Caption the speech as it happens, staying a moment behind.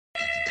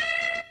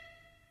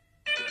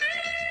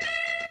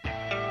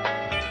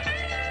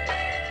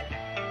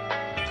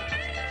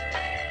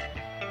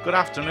Good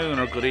afternoon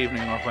or good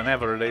evening or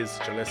whenever it is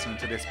that you're listening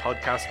to this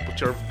podcast, but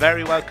you're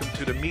very welcome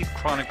to the Meath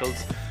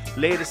Chronicles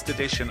latest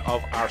edition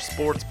of our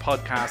sports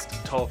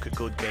podcast, Talk a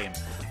Good Game.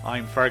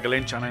 I'm Fergal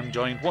Lynch and I'm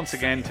joined once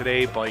again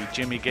today by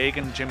Jimmy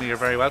Geoghegan. Jimmy, you're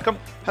very welcome.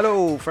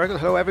 Hello Fergal,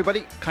 hello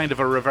everybody. Kind of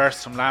a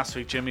reverse from last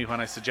week, Jimmy, when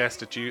I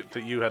suggested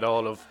that you had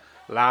all of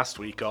last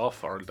week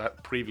off, or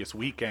that previous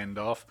weekend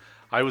off.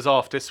 I was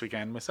off this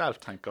weekend myself,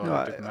 thank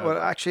God. Well,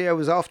 actually, I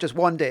was off just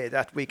one day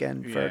that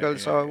weekend, Fergal,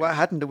 so I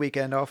hadn't the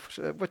weekend off.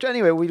 But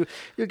anyway,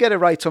 you'll get it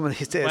right some of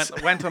these days.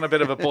 Went on a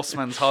bit of a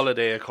busman's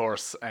holiday, of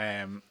course,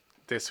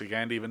 this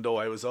weekend, even though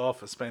I was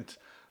off. I spent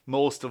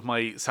most of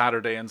my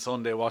Saturday and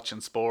Sunday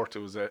watching sport. It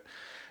was a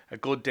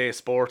good day of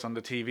sport on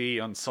the TV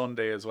on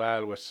Sunday as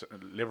well, with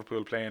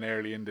Liverpool playing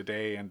early in the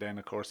day, and then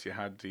of course you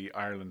had the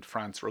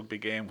Ireland-France rugby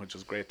game, which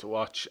was great to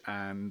watch,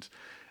 and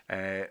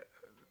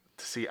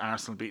to see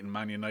Arsenal beating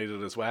Man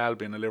United as well.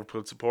 Being a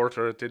Liverpool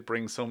supporter, it did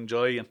bring some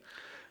joy, and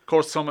of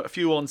course a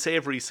few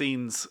unsavoury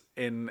scenes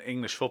in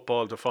English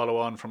football to follow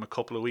on from a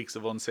couple of weeks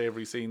of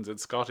unsavoury scenes in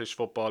Scottish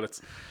football.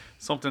 It's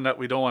something that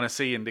we don't want to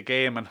see in the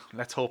game, and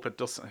let's hope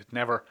it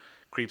never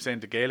creeps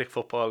into Gaelic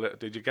football.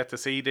 Did you get to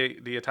see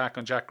the attack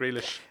on Jack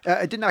Grealish?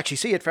 I didn't actually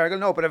see it, Fergal,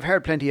 no, but I've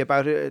heard plenty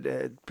about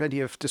it, plenty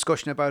of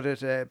discussion about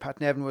it.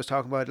 Pat Nevin was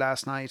talking about it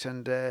last night,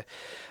 and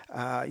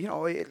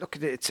look,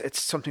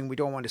 it's something we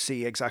don't want to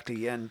see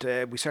exactly, and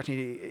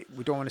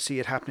we don't want to see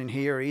it happening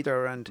here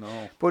either. And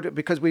no. But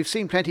because we've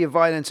seen plenty of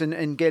violence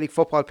in Gaelic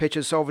football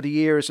pitches over the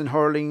years, and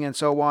hurling and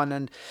so on,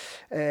 and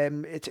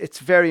it's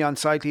very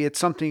unsightly. It's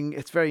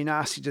very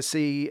nasty to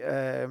see.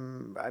 I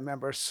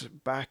remember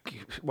back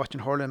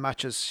watching hurling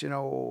matches,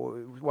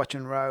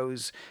 watching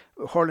rows.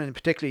 Hurling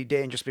particularly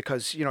dangerous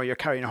because you're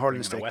carrying a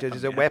hurling stick.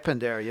 There's a weapon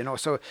there,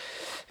 so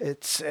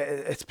it's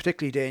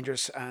particularly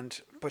dangerous.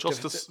 But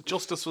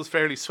justice was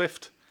fairly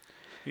swift.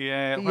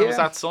 Yeah, when was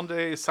that?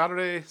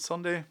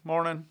 Sunday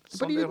morning.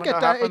 But he didn't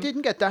get that. It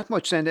didn't get that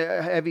much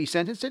heavy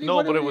sentence, did he?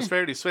 No, but it was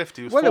fairly swift.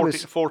 He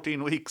was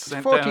 14 weeks.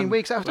 14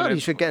 weeks. I thought he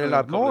should get a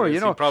lot more. He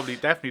probably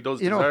definitely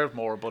does deserve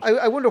more. But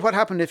I wonder what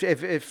happened if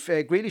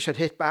Grealish had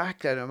hit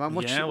back.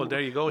 Well,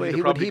 there you go.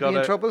 Would he be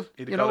in trouble?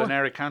 He'd have got an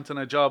Eric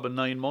Cantona job in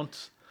 9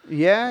 months. So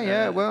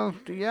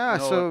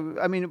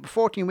I mean,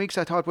 14 weeks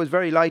I thought was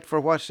very light for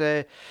what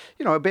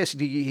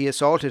basically he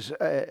assaulted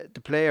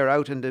the player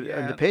out in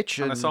the pitch.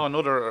 And I saw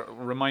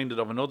reminded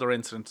of another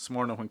incident this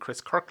morning when Chris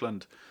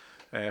Kirkland,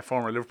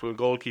 former Liverpool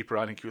goalkeeper,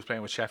 I think he was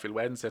playing with Sheffield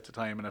Wednesday at the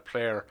time, and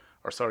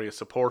a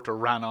supporter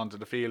ran onto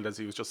the field as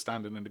he was just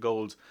standing in the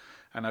goals,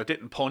 and I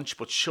didn't punch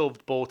but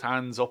shoved both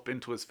hands up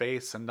into his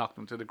face and knocked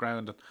him to the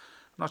ground. And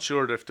I'm not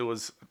sure if there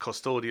was a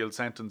custodial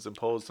sentence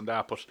imposed on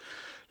that, but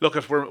look,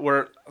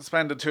 we're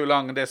spending too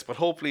long on this, but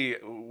hopefully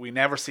we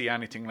never see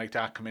anything like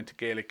that come into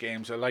Gaelic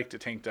games. I like to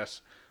think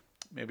that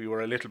maybe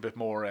we're a little bit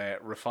more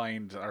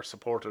refined, our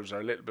supporters are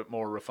a little bit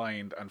more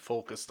refined and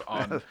focused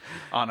on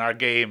our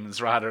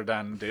games rather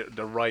than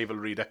the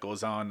rivalry that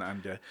goes on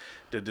and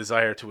the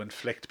desire to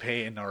inflict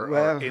pain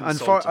or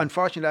insult.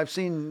 Unfortunately, I've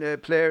seen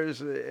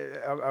players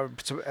or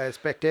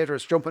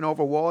spectators jumping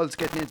over walls,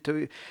 getting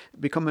into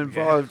become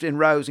involved in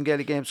rows in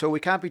Gaelic games, so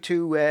we can't be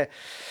too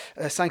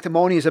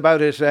sanctimonious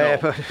about it,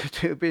 but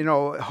to be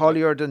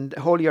holier than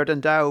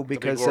thou,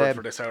 because the big word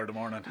for this hour of the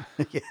morning.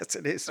 Yes,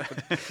 it is.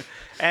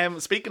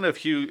 Speaking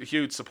of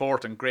huge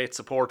support and great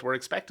support, we're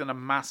expecting a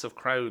massive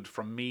crowd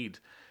from Meath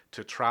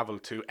to travel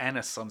to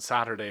Ennis on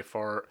Saturday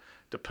for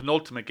the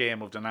penultimate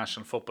game of the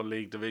National Football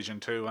League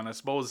Division 2, and I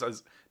suppose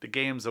as the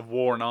games have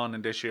worn on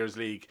in this year's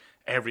league,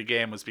 every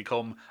game has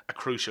become a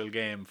crucial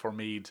game for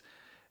Meath.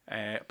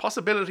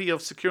 Possibility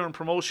of securing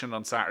promotion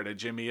on Saturday,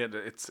 Jimmy.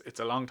 It's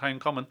a long time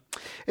coming.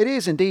 It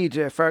is indeed,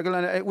 Fergal,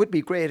 and it would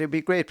be great. It'd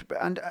be great.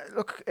 And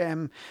look,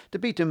 they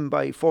beat them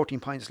by 14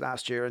 points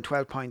last year and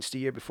 12 points the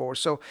year before.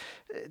 So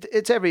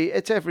it's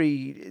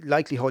every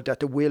likelihood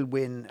that they will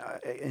win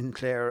in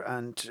Clare,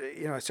 and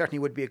it certainly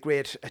would be a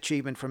great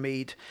achievement for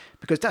Meath,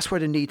 because that's where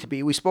they need to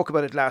be. We spoke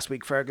about it last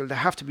week, Fergal. They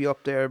have to be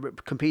up there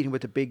competing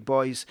with the big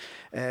boys,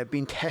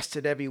 being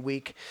tested every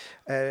week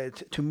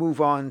to move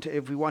on.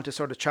 If we want to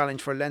sort of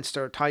challenge for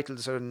Leinster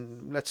titles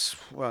and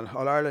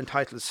All Ireland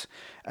titles.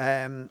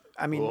 I know.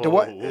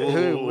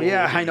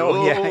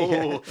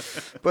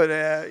 But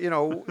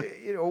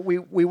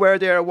we were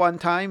there at one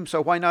time,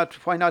 so why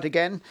not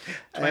again?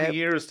 20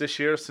 years this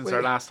year since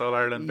our last All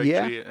Ireland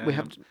victory. Yeah, we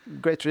have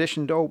great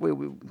tradition though.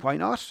 Why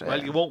not?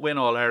 Well, you won't win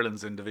All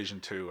Irelands in Division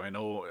 2. I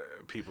know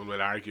people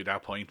will argue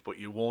that point, but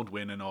you won't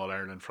win in All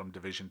Ireland from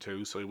Division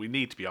 2, so we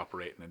need to be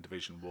operating in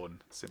Division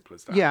 1. Simple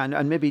as that. Yeah,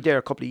 and maybe there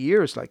a couple of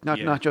years,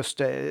 not just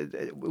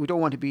we don't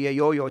want to be a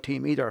yo-yo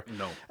team either.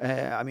 No.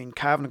 I mean,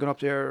 Cavan gone up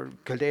there,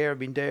 Kildare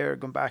been there,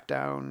 gone back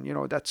down.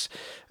 That's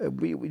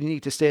we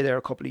need to stay there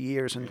a couple of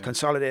years and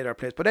consolidate our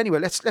place. But anyway,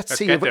 let's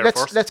see.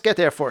 Let's get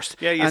there first.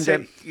 Yeah,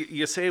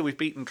 you say we've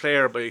beaten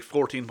Clare by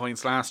 14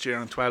 points last year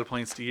and 12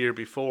 points the year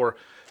before.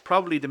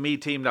 Probably the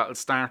Meath team that'll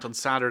start on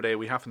Saturday.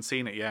 We haven't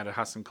seen it yet. It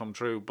hasn't come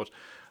through, but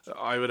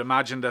I would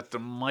imagine that there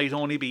might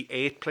only be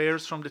 8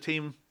 players from the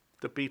team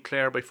that beat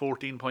Clare by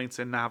 14 points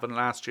in Navan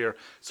last year.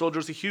 So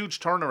there's a huge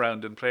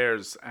turnaround in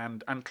players,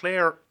 and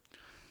Clare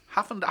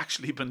haven't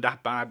actually been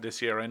that bad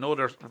this year. I know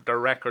their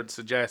record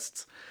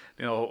suggests,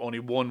 only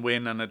one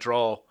win and a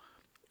draw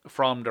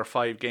from their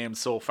 5 games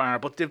so far,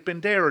 but they've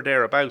been there or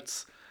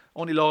thereabouts.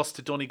 Only lost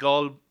to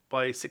Donegal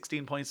by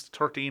 16 points to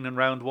 13 in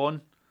round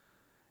 1.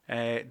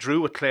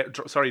 Drew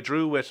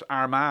with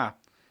Armagh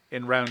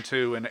in round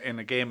 2 in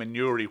a game in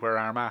Newry where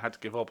Armagh had to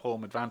give up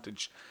home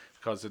advantage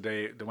because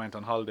they went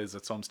on holidays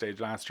at some stage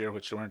last year,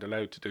 which they weren't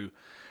allowed to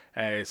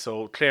do.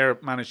 So Clare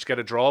managed to get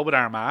a draw with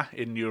Armagh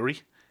in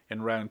Newry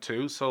in round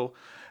 2. So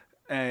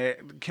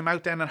came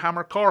out then and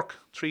hammered Cork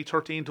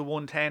 3-13 to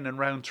 110 in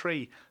round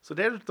 3. So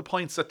they're the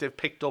points that they've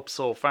picked up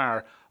so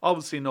far.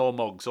 Obviously no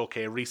mugs.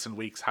 Okay, recent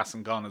weeks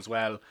hasn't gone as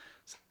well.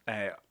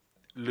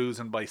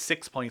 Losing by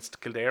 6 points to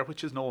Kildare,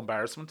 which is no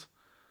embarrassment.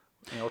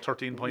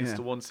 13 points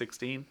to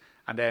 116.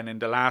 And then in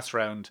the last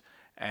round,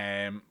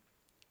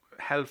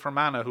 held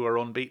Fermanagh, who are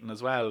unbeaten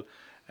as well,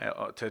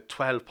 to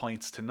 12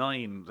 points to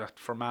 9. That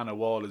Fermanagh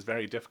wall is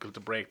very difficult to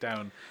break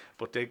down,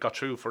 but they got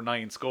through for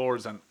 9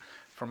 scores, and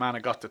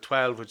Fermanagh got to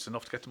 12, which is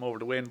enough to get them over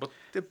the win. But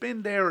they've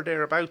been there or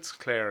thereabouts,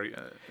 Clare.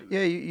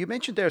 Yeah, you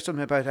mentioned there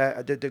something about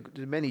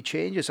the many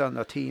changes on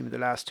the team in the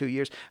last 2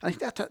 years. And I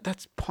think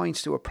that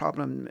points to a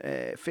problem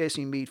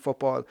facing Meath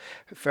football,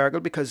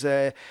 Fergal, because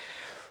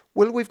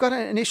we've got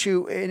an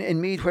issue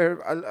in Meath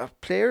where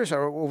players,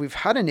 or we've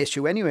had an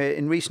issue anyway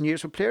in recent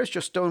years, where players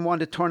just don't want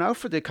to turn out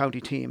for the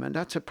county team, and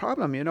that's a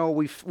problem.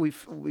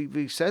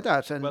 We've said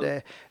that,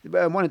 and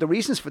one of the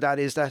reasons for that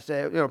is that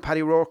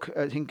Paddy Rourke,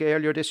 I think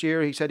earlier this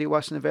year, he said he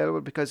wasn't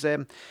available because I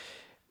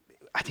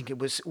think it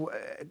was,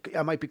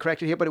 I might be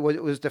corrected here, but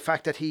it was the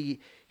fact that he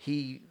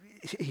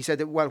said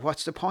that, well,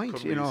 what's the point?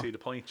 Couldn't really see the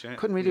point, yeah.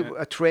 Couldn't really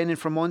training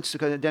for months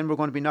because then we're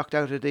going to be knocked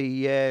out of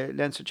the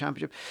Leinster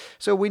Championship.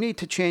 So we need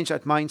to change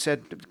that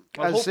mindset.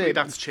 Well, hopefully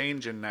that's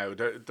changing now.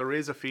 There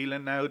is a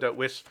feeling now that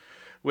with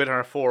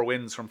our 4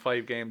 wins from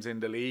 5 games in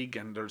the league,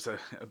 and there's a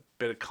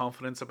bit of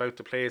confidence about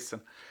the place,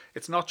 and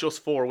it's not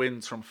just 4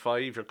 wins from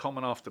 5. You're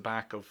coming off the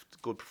back of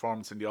good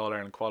performance in the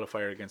All-Ireland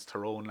qualifier against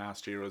Tyrone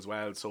last year as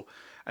well. So,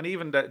 and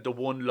even the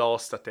one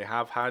loss that they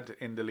have had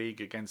in the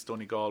league against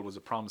Donegal was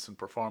a promising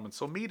performance.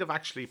 So Meath have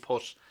actually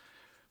put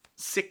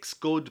 6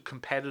 good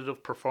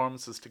competitive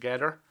performances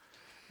together.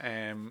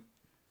 They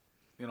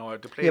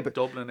played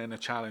Dublin in a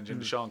challenge in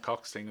the Sean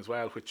Cox thing as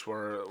well, which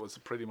was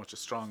pretty much a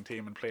strong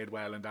team and played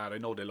well in that. I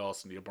know they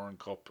lost in the O'Byrne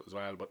Cup as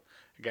well, but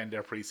again,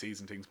 they're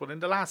pre-season things. But in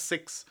the last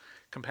 6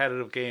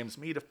 competitive games,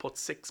 Meath have put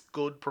 6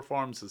 good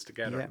performances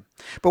together. Yeah.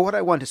 But what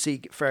I want to see,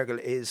 Fergal,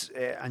 is,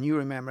 and you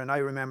remember, and I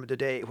remember the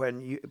day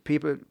when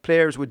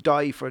players would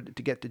die to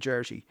get the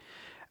jersey.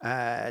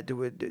 They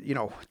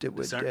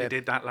certainly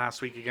did that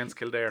last week against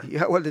Kildare.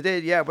 Yeah, well, they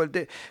did. Yeah, well,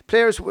 the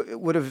players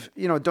would have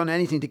done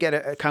anything to get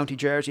a county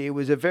jersey. It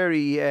was a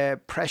very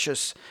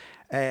precious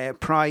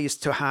prize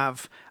to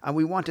have, and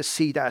we want to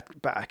see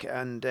that back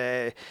and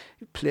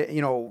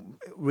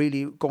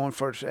really going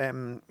for it.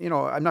 I'm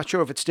not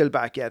sure if it's still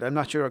back yet. I'm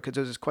not sure because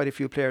there's quite a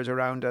few players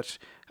around that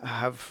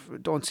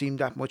don't seem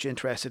that much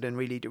interested in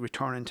really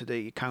returning to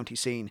the county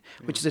scene,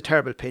 which is a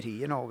terrible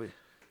pity.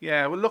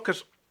 Yeah, well,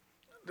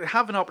 they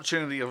have an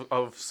opportunity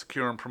of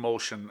securing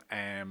promotion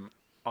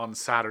on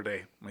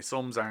Saturday. My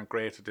sums aren't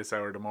great at this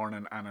hour of the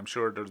morning, and I'm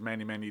sure there's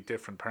many, many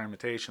different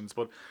permutations.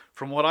 But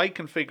from what I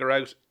can figure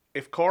out,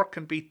 if Cork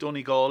can beat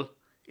Donegal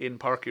in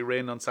Páirc Uí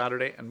Rinn on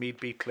Saturday and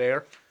Meath beat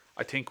Clare,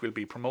 I think we'll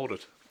be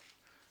promoted.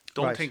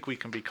 Don't think we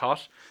can be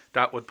caught.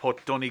 That would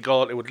put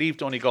Donegal, it would leave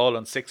Donegal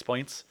on 6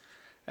 points.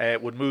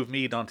 It would move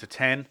Meath on to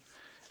 10.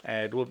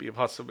 It would be a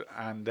possible,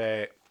 and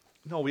I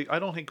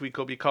don't think we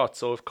could be caught.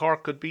 So if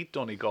Cork could beat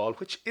Donegal,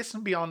 which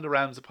isn't beyond the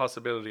realms of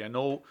possibility. I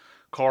know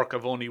Cork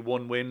have only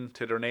 1 win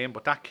to their name,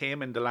 but that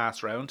came in the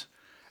last round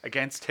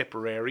against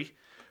Tipperary,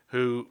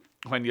 who,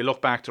 when you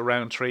look back to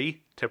round 3,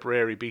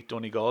 Tipperary beat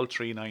Donegal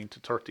 3-9 to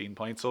 13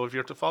 points. So if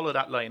you're to follow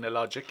that line of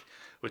logic,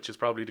 which is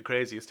probably the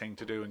craziest thing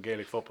to do in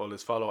Gaelic football,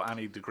 is follow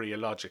any degree of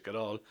logic at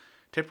all.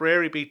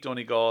 Tipperary beat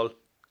Donegal,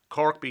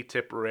 Cork beat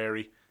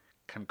Tipperary.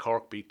 Can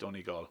Cork beat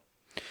Donegal?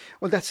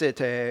 Well, that's it.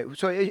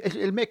 So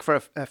it'll make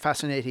for a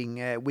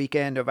fascinating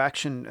weekend of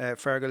action,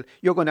 Fergal.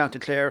 You're going down to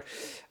Clare.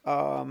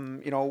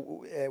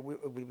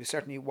 We'll be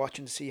certainly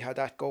watching to see how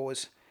that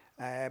goes.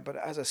 But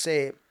as I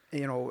say,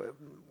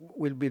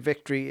 will be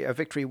victory. A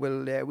victory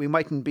will. We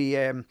mightn't be,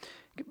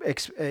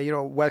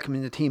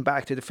 welcoming the team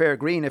back to the fair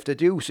green if they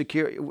do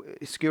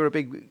secure a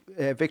big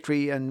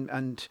victory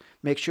and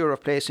make sure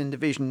of place in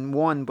Division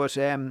 1. But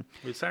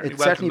we'll certainly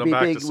welcome them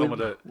back to some of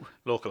the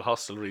local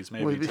hostelries,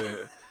 maybe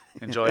to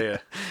enjoy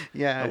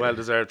a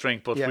well-deserved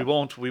drink. But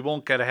we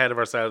won't get ahead of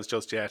ourselves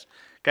just yet.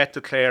 Get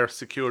to Clare,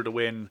 secure the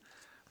win.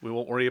 We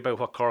won't worry about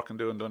what Cork can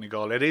do in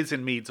Donegal. It is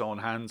in Meath's own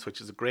hands, which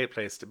is a great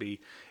place to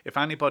be. If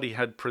anybody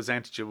had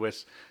presented you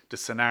with the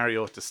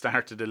scenario at the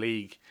start of the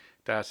league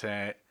that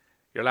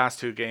your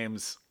last 2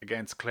 games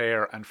against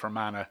Clare and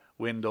Fermanagh,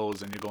 win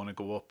those and you're going to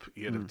go up,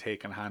 you'd have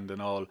taken hand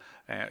and all.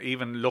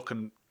 Even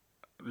looking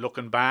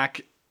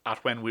back,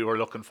 at when we were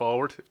looking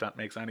forward, if that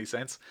makes any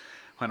sense.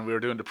 When we were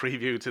doing the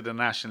preview to the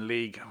National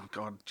League, oh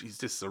God, geez,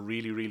 this is a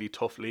really, really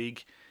tough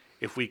league.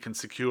 If we can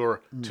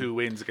secure 2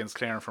 wins against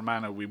Clare and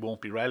Fermanagh, we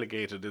won't be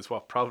relegated, is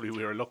what probably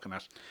we were looking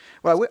at.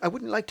 Well, I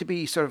wouldn't like to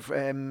be sort of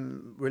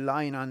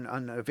relying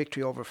on a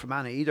victory over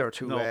Fermanagh either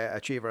to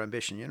achieve our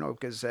ambition,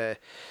 because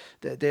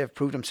they have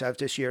proved themselves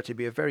this year to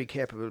be a very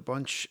capable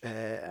bunch,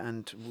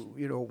 and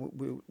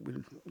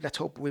let's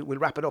hope we'll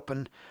wrap it up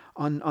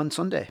on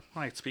Sunday.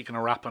 Right, speaking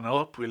of wrapping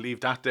up, we'll leave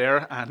that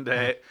there, and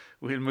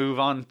we'll move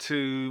on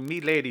to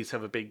Meath Ladies.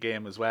 Have a big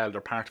game as well. They're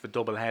part of a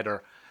double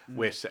header.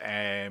 With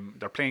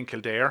they're playing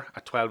Kildare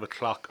at 12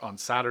 o'clock on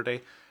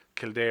Saturday.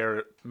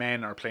 Kildare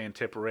men are playing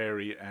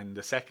Tipperary and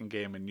the second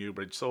game in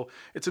Newbridge. So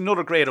it's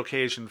another great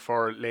occasion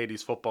for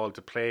ladies football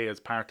to play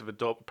as part of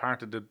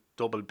the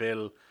double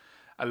bill,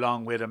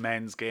 along with a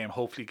men's game.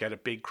 Hopefully get a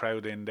big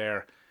crowd in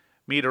there.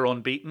 Meath are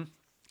unbeaten.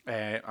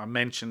 I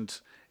mentioned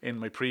in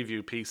my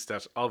preview piece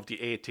that of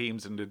the 8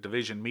 teams in the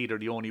division, Meath are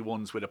the only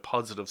ones with a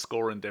positive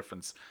scoring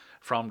difference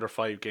from their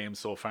 5 games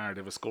so far.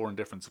 They have a scoring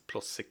difference of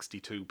plus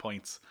 62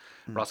 points.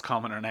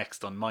 Roscommon are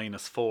next on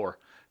 -4.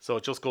 So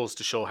it just goes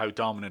to show how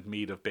dominant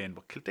Meath have been.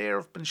 But Kildare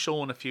have been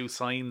showing a few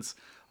signs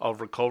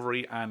of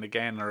recovery, and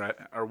again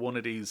are one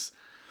of these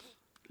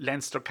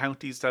Leinster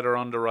counties that are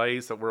on the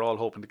rise that we're all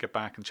hoping to get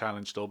back and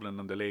challenge Dublin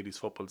on the ladies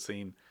football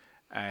scene.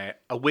 A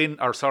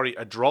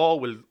draw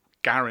will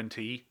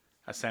guarantee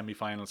a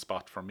semi-final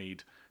spot for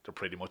Meath. They're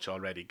pretty much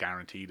already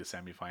guaranteed a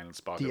semi-final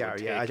spot.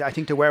 I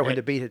think they were when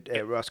they beat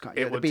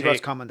Roscommon.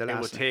 Roscommon the last.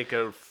 It would take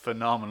a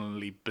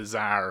phenomenally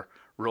bizarre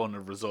run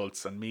of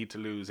results and Meath to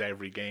lose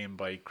every game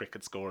by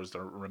cricket scores,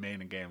 their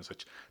remaining games,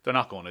 which they're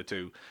not going to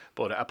do.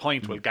 But a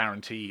point will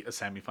guarantee a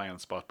semi-final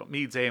spot. But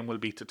Meath's aim will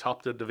be to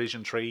top the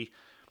Division 3,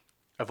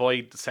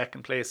 avoid the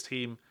second place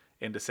team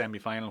in the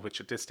semi-final, which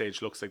at this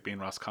stage looks like being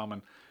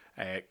Roscommon,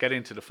 get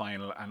into the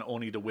final, and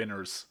only the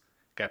winners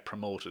get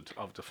promoted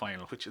of the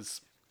final, which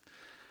is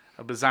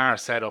a bizarre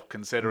setup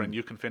considering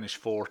you can finish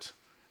 4th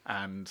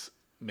and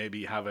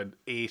maybe have an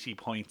 80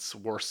 points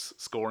worse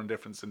scoring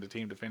difference in the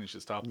team that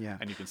finishes top,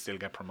 and you can still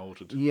get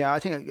promoted. Yeah, I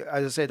think,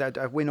 as I said,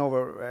 that win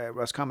over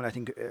Roscommon, I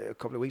think a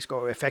couple of weeks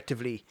ago,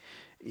 effectively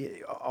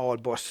all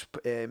but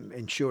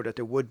ensured that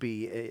there would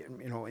be,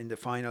 in the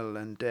final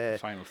and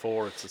Final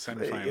 4. It's a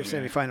semi-final.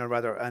 Semi-final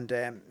rather, and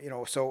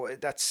so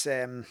that's.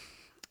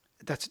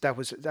 That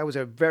was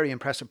a very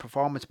impressive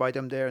performance by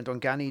them there in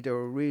Dunganny. They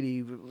were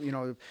really,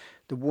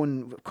 they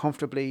won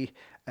comfortably.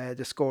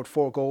 They scored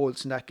 4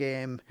 goals in that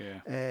game.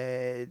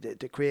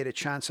 They created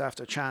chance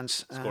after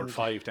chance. Scored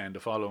 5 then the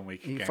following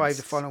week.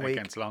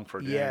 Against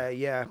Longford.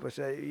 Yeah. But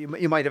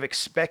you might have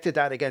expected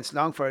that against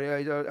Longford.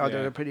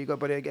 They're pretty good.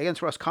 But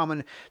against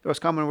Roscommon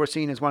were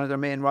seen as one of their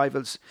main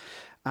rivals,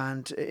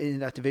 and in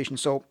that division.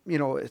 So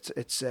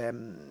it's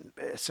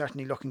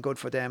certainly looking good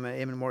for them.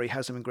 Eamon Murray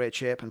has them in great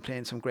shape and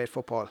playing some great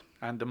football.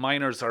 And the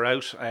minors are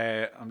out.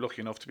 I'm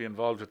lucky enough to be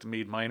involved with the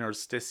Meath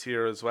minors this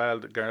year as well.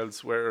 The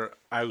girls were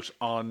out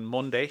on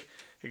Monday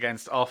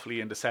against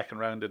Offaly in the second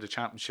round of the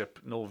championship.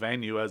 No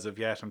venue as of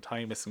yet, and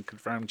time isn't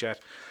confirmed yet.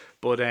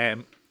 But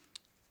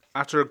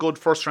after a good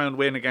first round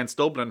win against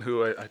Dublin,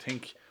 who I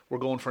think were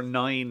going for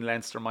 9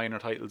 Leinster minor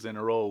titles in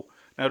a row,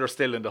 now they're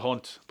still in the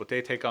hunt, but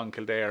they take on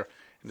Kildare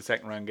in the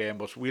second round game.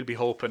 But we'll be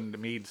hoping, the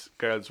Meath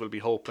girls will be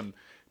hoping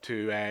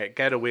to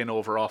get a win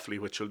over Offaly,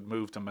 which will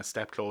move them a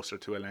step closer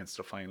to a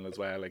Leinster final as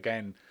well.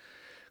 Again,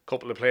 a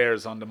couple of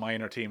players on the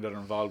minor team that are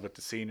involved with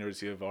the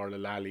seniors. You have Orla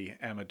Lally,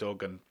 Emma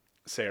Duggan,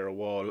 Sarah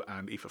Wall,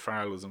 and Aoife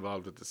Farrell was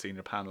involved with the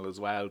senior panel as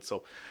well.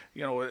 So,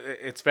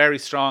 it's very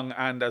strong,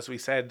 and as we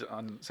said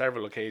on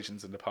several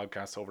occasions in the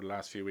podcast over the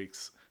last few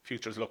weeks,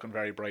 future's looking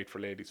very bright for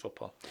ladies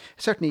football.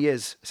 Certainly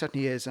is,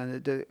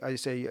 and as I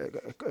say,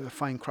 a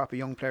fine crop of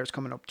young players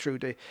coming up through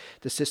the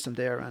system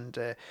there, and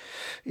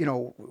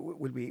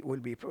we'll be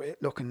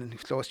looking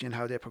closely on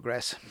how they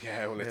progress.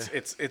 Yeah, well,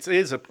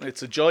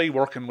 it's a joy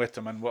working with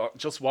them, and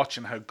just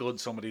watching how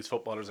good some of these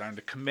footballers are, and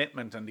the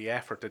commitment and the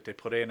effort that they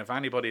put in. If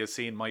anybody has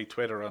seen my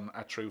Twitter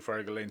at True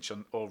Fergal Lynch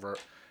over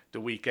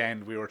the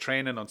weekend, we were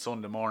training on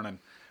Sunday morning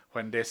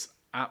when this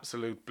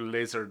absolute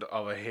blizzard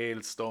of a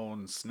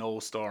hailstone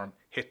snowstorm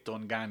hit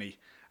Dunganny,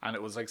 and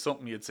it was like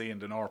something you'd see in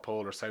the North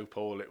Pole or South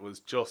Pole. It was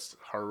just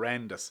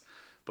horrendous,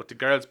 but the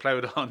girls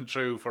ploughed on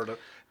through for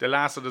they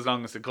lasted as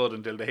long as they could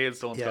until the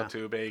hailstones got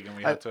too big and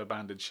we had to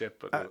abandon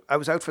ship. But I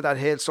was out for that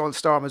hailstone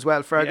storm as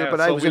well, Fergal, but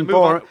so I was in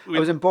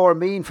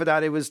Borromeen for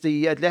that. It was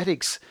the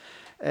athletics,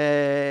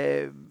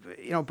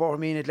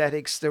 Borromeen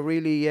athletics. They're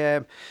really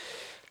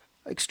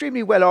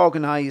extremely well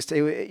organised.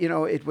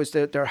 It was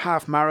their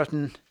half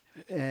marathon.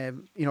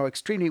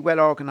 Extremely well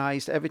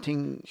organised,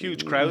 everything.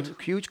 Huge crowd.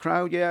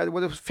 Yeah.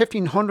 Well, there was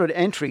 1,500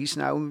 entries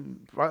now,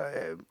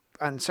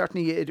 and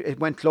certainly it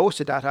went close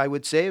to that, I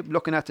would say,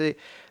 looking at the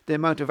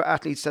amount of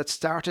athletes that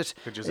started.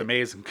 Which is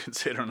amazing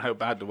considering how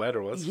bad the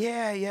weather was.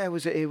 Yeah, it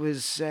was.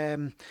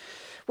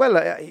 Well,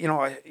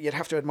 you'd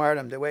have to admire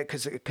them the way,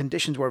 because the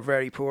conditions were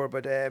very poor,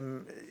 but they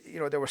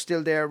were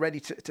still there,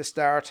 ready to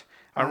start.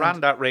 I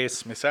ran that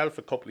race myself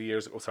a couple of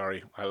years ago.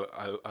 Sorry,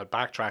 I'll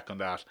backtrack on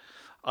that.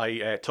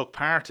 I took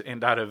part in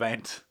that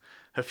event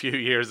a few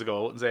years ago.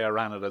 I wouldn't say I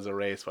ran it as a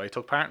race, but I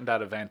took part in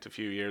that event a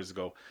few years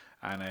ago.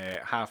 And a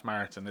half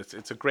marathon,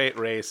 it's a great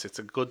race. It's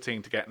a good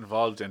thing to get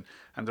involved in,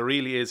 and there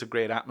really is a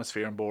great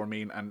atmosphere in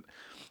Bohermeen. And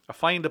I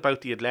find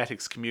about the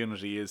athletics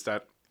community is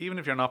that even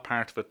if you're not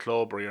part of a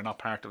club or you're not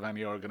part of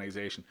any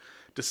organisation,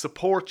 the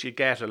support you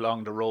get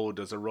along the road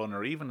as a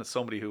runner, even as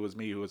somebody who was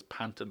me, who was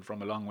panting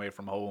from a long way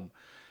from home,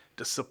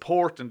 the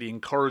support and the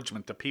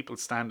encouragement that people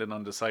standing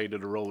on the side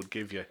of the road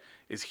give you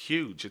is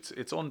huge.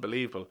 It's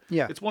unbelievable.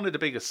 Yeah. It's one of the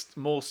biggest,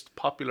 most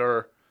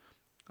popular,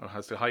 or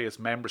has the highest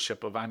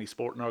membership of any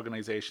sporting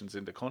organisations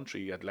in the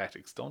country,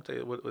 athletics, don't they?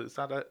 Is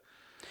that a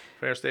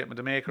fair statement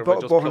to make? Or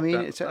But have I just Bohermeen,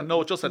 plucked that?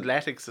 No, just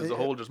athletics as a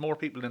whole. There's more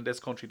people in this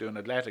country doing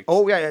athletics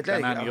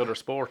than any other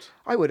sport.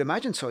 I would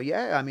imagine so,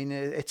 yeah. I mean,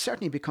 it's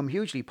certainly become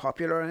hugely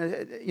popular. And,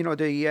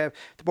 the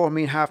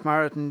Bohermeen Half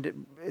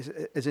Marathon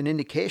is an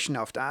indication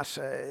of that.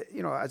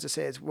 As I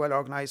say, it's well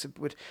organised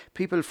with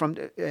people from...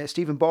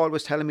 Stephen Ball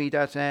was telling me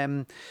that...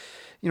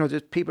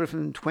 the people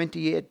from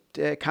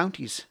 28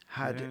 counties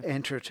had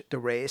entered the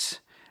race,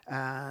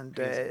 and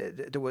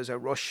there was a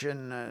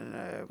Russian and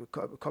a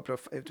couple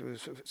of... It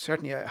was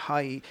certainly a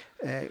high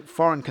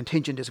foreign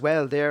contingent as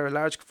well there, a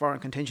large foreign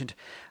contingent.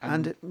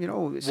 And that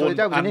was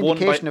an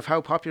indication of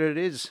how popular it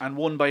is. And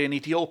won by an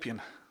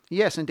Ethiopian.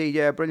 Yes, indeed,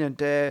 yeah,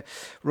 brilliant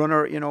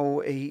runner.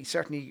 He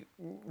certainly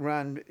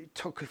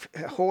took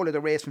a hold of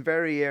the race from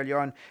very early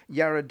on.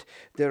 Yared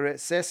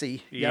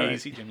Deresesi.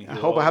 Easy, Jimmy. I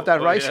hope I have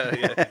that right.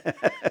 Yeah.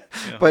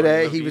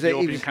 But he was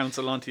Ethiopian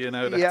council onto you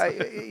now.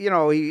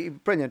 He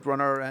brilliant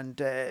runner, and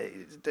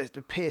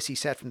the pace he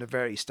set from the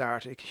very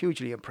start,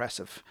 hugely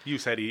impressive. You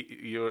said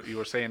you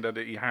were saying that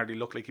he hardly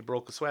looked like he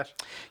broke a sweat.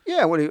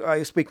 Yeah, well, I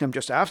was speaking to him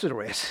just after the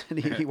race, and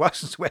he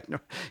wasn't sweating.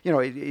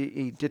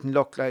 He didn't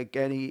look like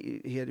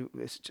any. He had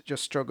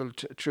just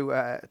struggled through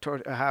a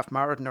half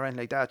marathon or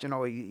anything like that.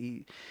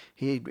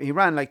 He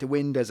ran like the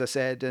wind, as I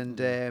said, and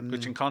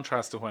which, in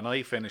contrast to when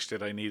I finished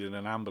it, I needed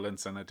an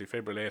ambulance and a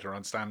defibrillator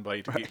on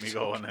standby to keep me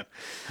going, and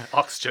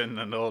oxygen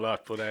and all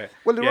that. But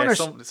runners,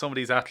 some of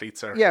these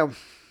athletes are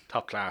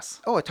top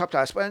class. Oh, top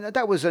class. And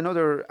that was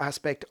another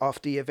aspect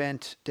of the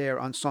event there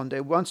on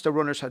Sunday. Once the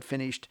runners had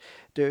finished,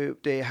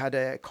 they had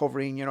a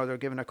covering. They were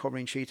given a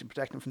covering sheet to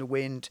protect them from the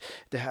wind.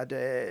 They had,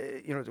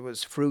 there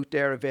was fruit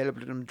there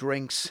available to them,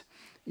 drinks.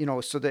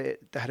 So they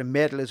had a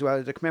medal as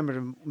well, the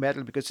commemorative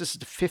medal, because this is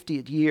the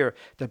 50th year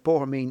that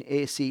Bohermeen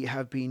AC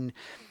have been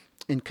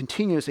in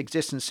continuous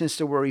existence since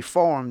they were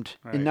reformed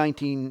in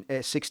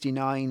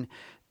 1969.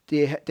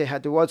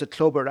 There was a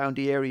club around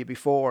the area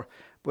before,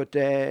 but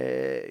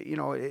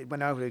it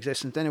went out of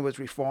existence. Then it was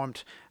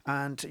reformed,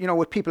 and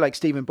with people like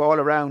Stephen Ball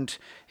around,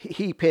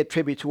 he paid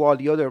tribute to all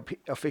the other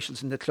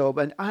officials in the club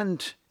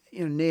and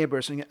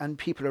neighbours and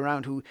people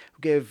around who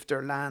gave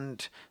their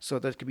land so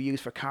that it could be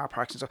used for car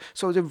parks and stuff.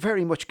 So it was a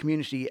very much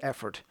community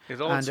effort.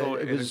 It also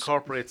it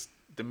incorporates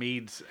the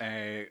Meads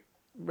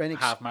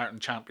half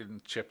marathon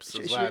championships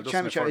as well,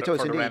 doesn't it, for the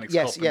Renix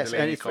Cup and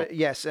Delaney Cup.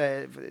 Yes.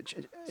 So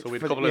we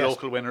had a couple of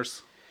local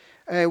winners.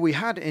 We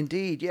had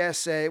indeed,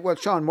 yes.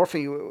 Sean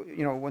Murphy,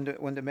 won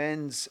the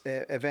men's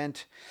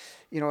event,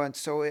 and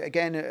so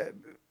again,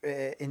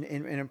 in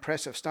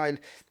impressive style.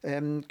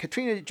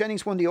 Katrina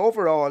Jennings won the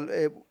overall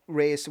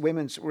race,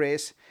 women's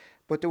race,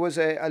 but there was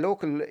a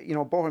local,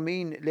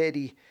 Bohermeen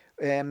lady.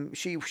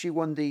 She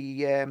won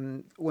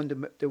the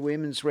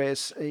women's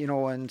race,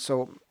 and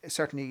so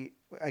certainly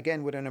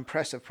again with an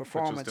impressive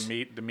performance. Which was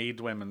the Mead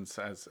women's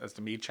as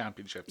the Mead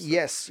championships.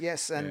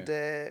 Yes, and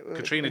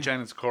Katrina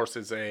Jennings, of course,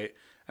 is an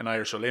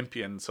Irish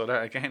Olympian, so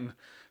that again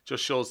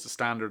just shows the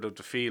standard of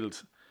the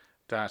field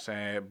that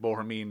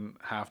Bohermeen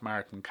half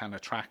marathon can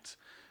attract.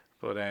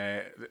 But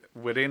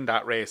within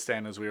that race,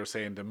 then, as we were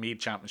saying, the Mead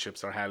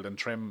championships are held, and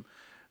Trim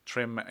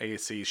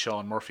AC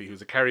Sean Murphy,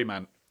 who's a Kerry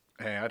man,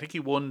 I think he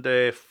won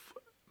the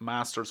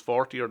Masters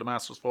 40 or the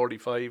Masters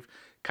 45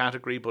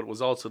 category, but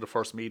was also the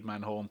first Mead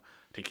man home.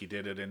 I think he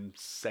did it in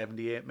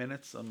 78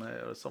 minutes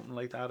or something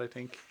like that, I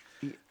think.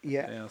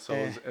 Yeah. So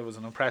it was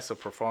an impressive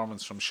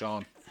performance from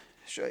Sean.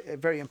 A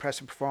very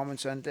impressive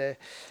performance, and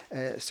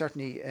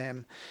certainly,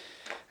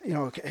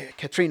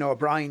 Katrina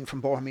O'Brien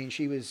from Bohermeen,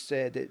 she was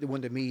the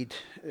one the Mead.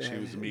 She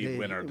was the Mead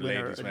winner,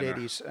 the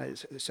ladies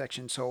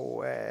section.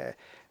 So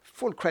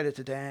full credit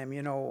to them.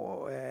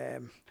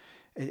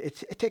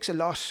 It takes a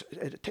lot.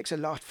 It takes a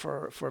lot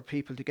for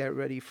people to get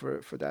ready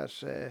for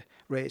that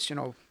race.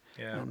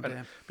 Yeah.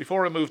 And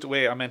before I moved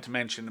away, I meant to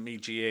mention the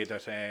Mead GA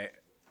that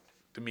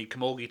the Mead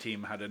Camogie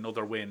team had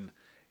another win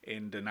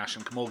in the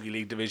National Camogie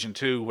League Division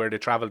 2, where they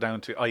travelled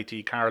down to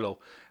IT Carlow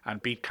and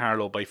beat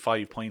Carlow by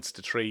 5 points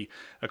to 3.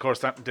 Of course,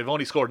 they've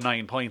only scored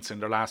 9 points in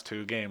their last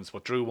 2 games,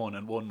 but drew one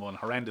and won one.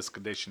 Horrendous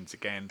conditions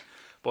again.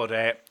 But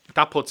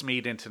that puts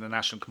Mead into the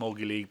National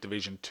Camogie League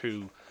Division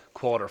 2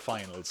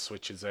 quarter-finals,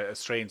 which is a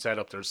strange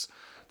setup. There's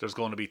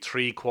going to be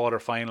 3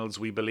 quarter-finals,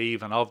 we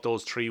believe, and of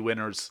those 3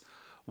 winners,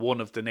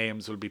 one of the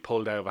names will be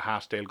pulled out of a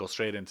hat. They'll go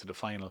straight into the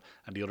final,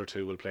 and the other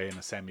 2 will play in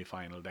a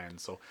semi-final then.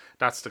 So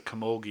that's the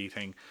Camogie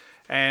thing.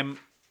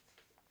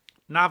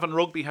 Navan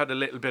Rugby had a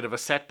little bit of a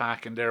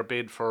setback in their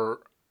bid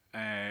for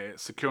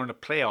securing a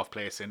playoff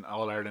place in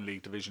All-Ireland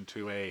League Division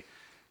 2A.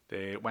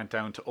 They went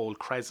down to Old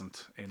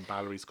Crescent in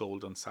Ballery's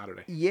Gold on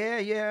Saturday.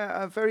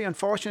 Yeah, very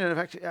unfortunate. In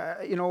fact,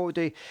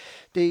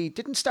 they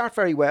didn't start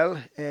very well.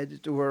 They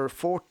were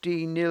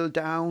 14-0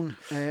 down.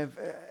 It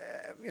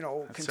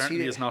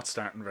certainly is not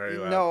starting very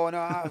well.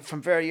 No,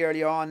 from very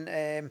early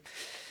on.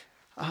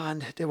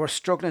 And they were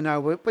struggling now.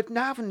 But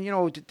Navan,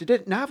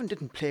 Navan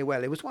didn't play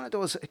well. It was one of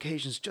those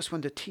occasions just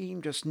when the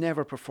team just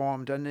never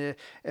performed. And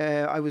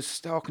I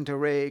was talking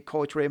to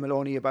Coach Ray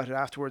Maloney about it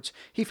afterwards.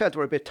 He felt they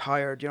were a bit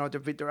tired.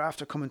 They're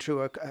after coming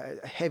through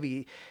a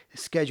heavy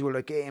schedule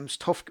of games,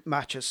 tough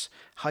matches,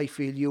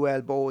 Highfield,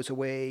 UL Bows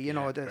away,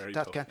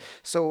 that kind.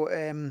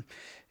 So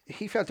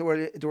he felt they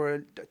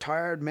were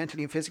tired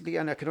mentally and physically,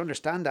 and I could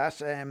understand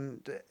that.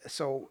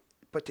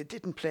 But they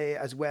didn't play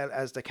as well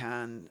as they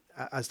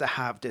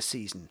have this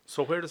season.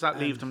 So where does that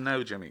leave them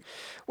now, Jimmy?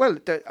 Well,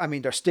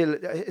 they're still.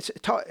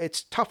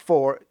 It's top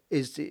four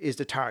is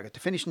the target,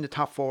 to finish in the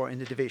top four in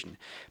the division,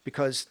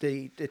 because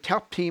the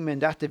top team in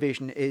that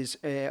division is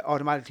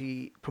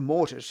automatically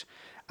promoted,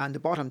 and the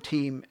bottom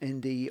team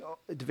in the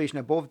division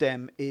above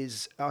them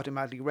is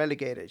automatically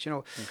relegated.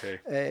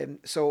 Okay.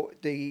 So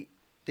the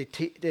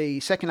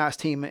second last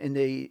team in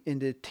the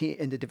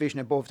division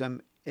above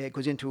them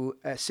goes into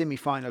a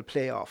semi-final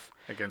playoff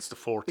against the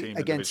 4 team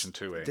in Division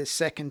 2A. The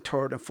second,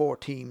 third, and fourth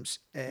teams.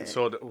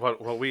 So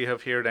what we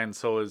have here then,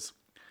 is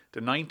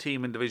the 9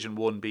 team in Division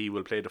 1B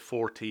will play the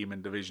 4 team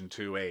in Division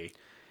 2A,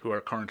 who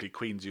are currently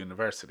Queen's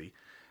University,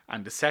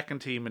 and the second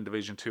team in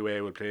Division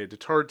 2A will play the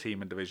third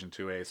team in Division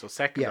 2A. So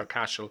second are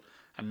Cashel,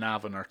 and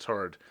Navan are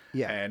third.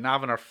 Yeah.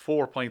 Navan are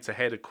 4 points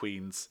ahead of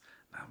Queen's.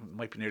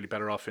 Might be nearly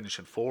better off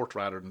finishing fourth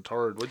rather than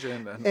third, would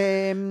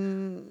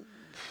you?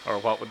 Or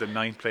what would the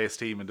 9th place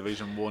team in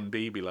Division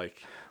 1B be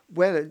like?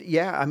 Well,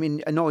 yeah, I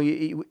know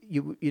you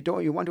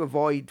want to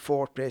avoid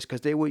fourth place,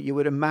 because you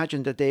would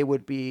imagine that they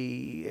would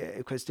be,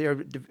 because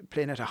they're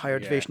playing at a higher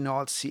division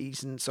all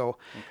season, so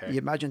you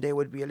imagine they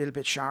would be a little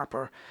bit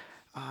sharper,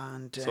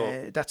 and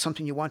that's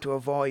something you want to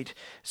avoid.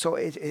 So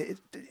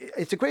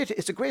it's a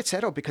great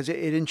setup, because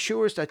it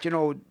ensures that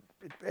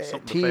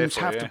teams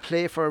have to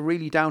play for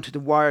really down to the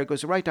wire. It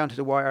goes right down to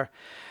the wire.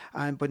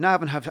 But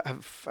Navan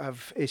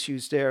have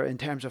issues there in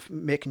terms of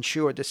making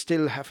sure they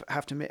still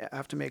have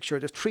to make sure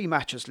there's 3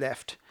 matches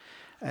left,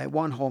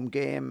 1 home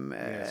game.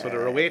 So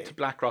they're away to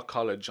Blackrock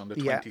College on the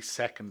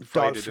 22nd,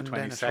 Friday the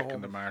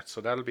 22nd of March.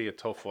 So that'll be a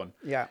tough one.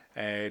 Yeah.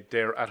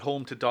 They're at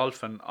home to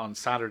Dolphin on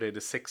Saturday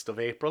the 6th of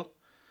April,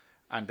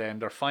 and then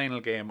their final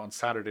game on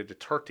Saturday the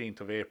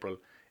 13th of April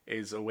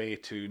is away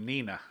to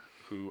Nina,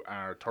 who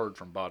are third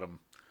from bottom,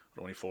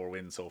 with only 4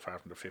 wins so far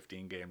from their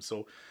 15 games.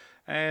 So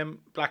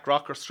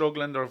Blackrock are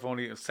struggling. They're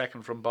only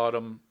second from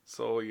bottom,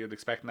 so you'd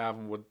expect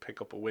Navan would pick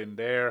up a win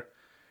there.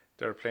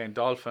 They're playing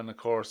Dolphin, of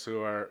course,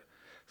 who are...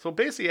 So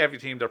basically every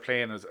team they're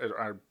playing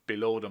are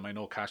below them. I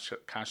know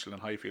Cashel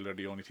and Highfield are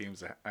the only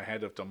teams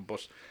ahead of them,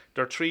 but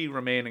their 3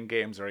 remaining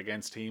games are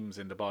against teams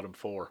in the bottom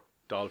 4,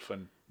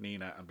 Dolphin,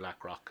 Nina and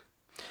Blackrock.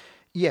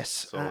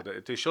 Yes. So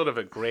they should have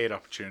a great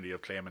opportunity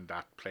of claiming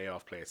that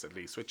playoff place at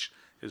least, which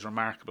is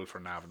remarkable for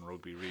Navan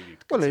Rugby, really.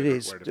 Well, it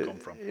is. Where they've come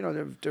from.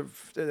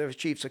 They've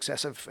achieved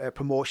successive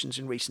promotions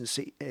in recent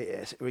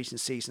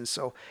seasons.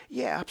 So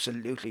yeah,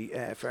 absolutely,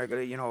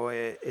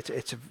 Fergal.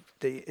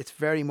 It's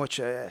very much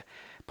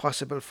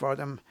possible for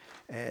them.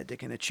 They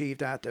can achieve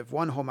that. They've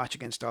won home match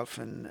against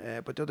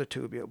Dolphin, but the other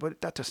 2. But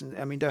that doesn't.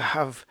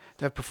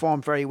 They've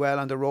performed very well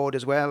on the road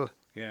as well.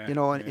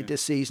 In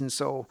this season.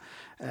 So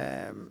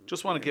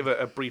just want to give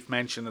a brief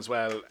mention as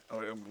well,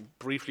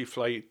 briefly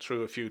fly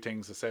through a few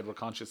things. I said we're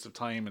conscious of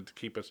time and to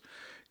keep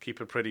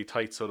it pretty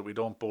tight so that we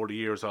don't bore the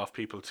ears off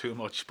people too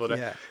much. But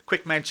a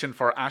quick mention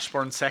for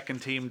Ashbourne's second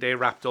team. They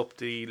wrapped up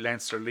the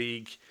Leinster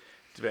League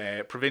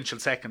Provincial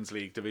Seconds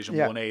League Division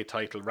 1A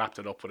title, wrapped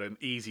it up with an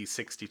easy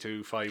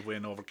 62-5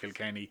 win over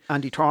Kilkenny.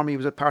 Andy Tormey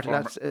was a part of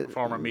that.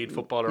 Former Meath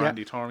footballer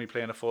Andy Tormey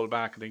playing a full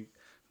back. I think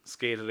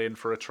skated in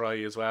for a try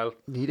as well.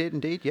 He did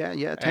indeed,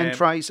 10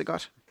 tries they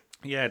got.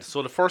 Yeah,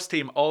 so the first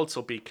team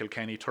also beat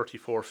Kilkenny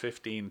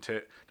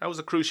 34-15. That was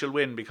a crucial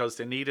win because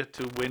they needed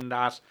to win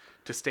that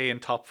to stay in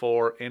top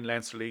 4 in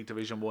Leinster League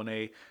Division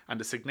 1A, and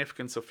the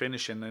significance of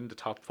finishing in the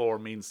top 4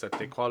 means that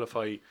they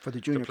qualify for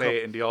the Junior to play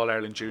Cup in the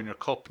All-Ireland Junior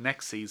Cup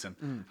next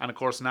season. And of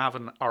course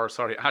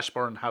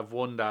Ashbourne have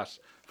won that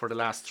for the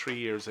last 3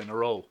 years in a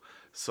row.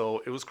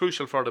 So it was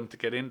crucial for them to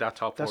get in that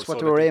top 4. That's what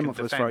they were aiming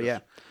for,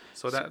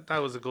 So that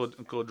was a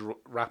good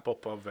wrap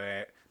up of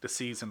the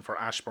season for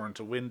Ashbourne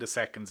to win the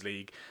Seconds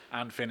League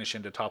and finish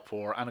in the top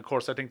 4. And of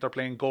course, I think they're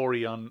playing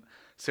Gorey on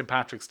St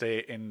Patrick's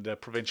Day in the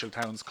Provincial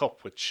Towns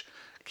Cup, which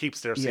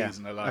keeps their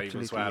season alive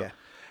as well.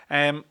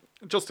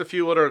 Just a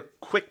few other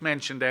quick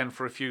mention then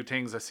for a few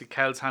things. I see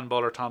Kells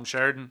handballer Tom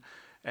Sheridan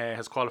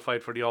has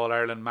qualified for the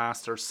All-Ireland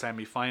Masters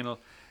semi-final,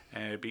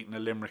 beating a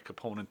Limerick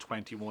opponent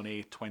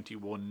 21-8,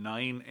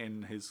 21-9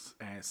 in his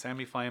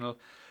semi-final.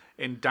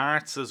 In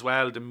darts as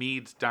well, the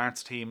Meath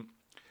darts team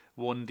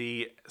won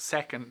their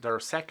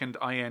second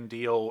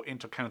INDO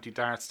Intercounty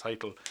Darts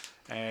title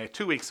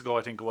 2 weeks ago,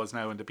 I think it was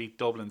now, and they beat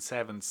Dublin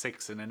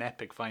 7-6 in an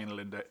epic final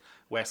in the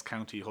West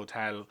County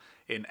Hotel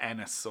in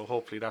Ennis. So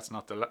hopefully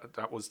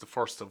that was the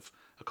first of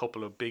a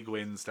couple of big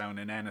wins down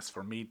in Ennis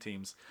for Meath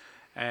teams.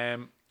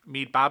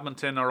 Meath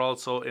Badminton are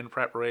also in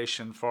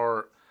preparation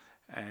for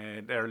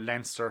their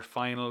Leinster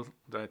final.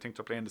 I think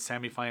they're playing the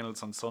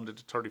semi-finals on Sunday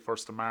the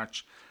 31st of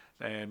March.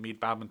 Meath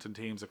Badminton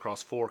teams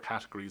across 4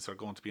 categories are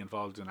going to be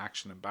involved in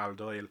action in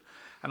Baldoyle.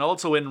 And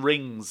also in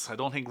rings. I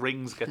don't think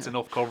rings gets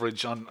enough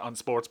coverage on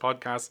sports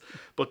podcasts,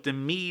 but the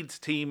Meath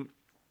team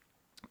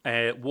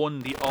won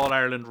the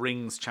All-Ireland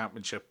Rings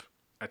Championship.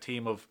 A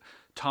team of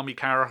Tommy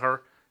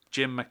Carraher,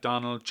 Jim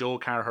McDonald, Joe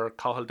Carraher,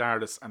 Cathal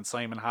Dardis and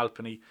Simon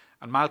Halpenny,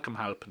 and Malcolm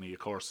Halpenny, of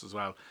course, as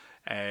well,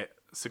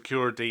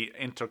 secured the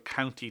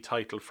inter-county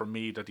title for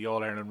Meath at the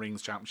All-Ireland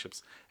Rings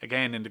Championships,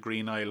 again in the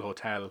Green Isle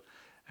Hotel.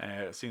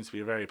 Seems to be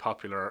a very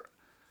popular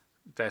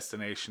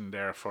destination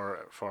there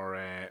for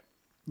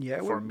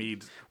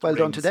Meath. Well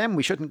done to them.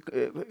 We shouldn't,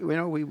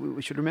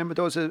 we should remember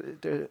those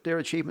their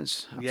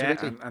achievements.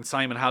 Absolutely. Yeah, and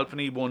Simon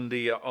Halpenny won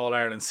the All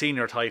Ireland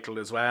Senior title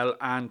as well,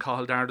 and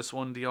Cathal Dardis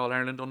won the All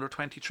Ireland Under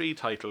 23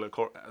 title. Of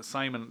course,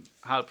 Simon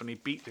Halpenny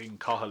beating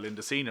Cathal in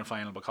the senior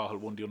final, but Cathal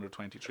won the Under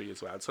 23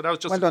 as well. So that was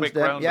just a quick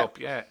roundup.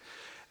 Yeah.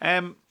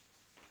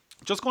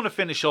 Just going to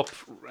finish up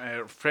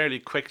fairly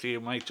quickly.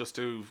 We might just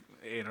do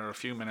 8 or a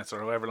few minutes or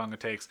however long it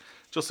takes.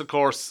 Just, of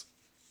course,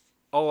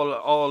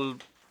 all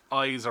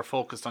eyes are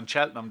focused on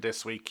Cheltenham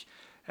this week.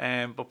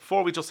 But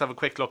before we just have a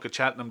quick look at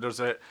Cheltenham, there's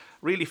a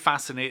really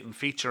fascinating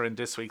feature in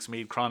this week's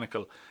Meath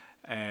Chronicle.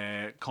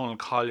 Conal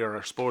Collier,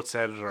 our sports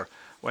editor,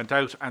 went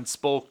out and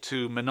spoke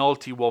to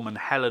Minolty woman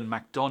Helen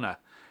McDonough.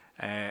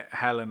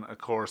 Helen, of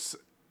course,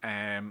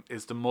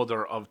 is the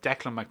mother of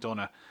Declan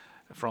McDonough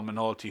from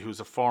Minolty, who's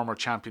a former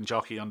champion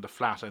jockey on the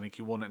flat. I think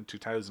he won it in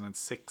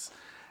 2006,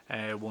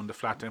 won the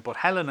flat. But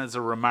Helen has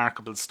a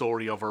remarkable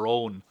story of her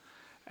own.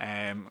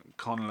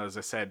 Conal, as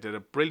I said, did a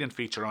brilliant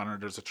feature on her.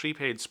 There's a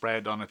 3-page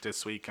spread on it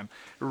this week, and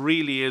it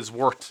really is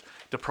worth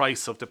the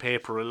price of the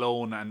paper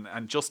alone.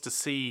 And just to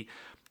see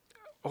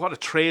what a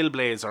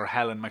trailblazer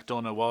Helen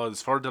McDonough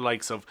was for the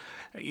likes of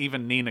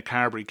even Nina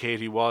Carberry,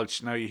 Katie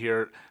Walsh. Now you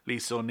hear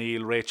Lisa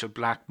O'Neill, Rachel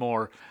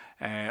Blackmore,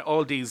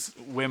 all these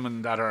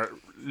women that are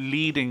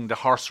leading the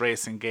horse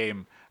racing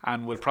game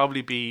and will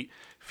probably be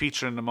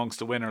featuring amongst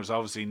the winners.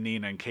 Obviously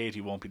Nina and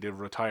Katie won't be, they've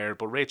retired,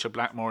 but Rachel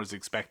Blackmore is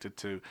expected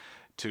to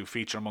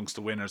feature amongst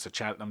the winners at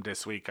Cheltenham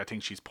this week. I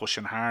think she's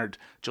pushing hard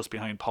just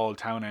behind Paul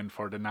Townend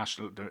for the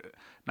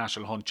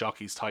National Hunt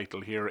Jockeys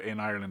title here in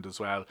Ireland as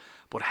well.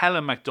 But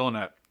Helen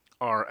McDonough,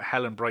 or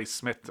Helen Bryce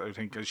Smith, I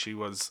think as she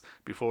was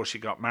before she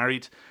got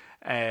married,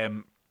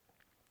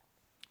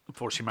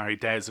 before she married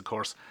Des, of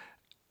course,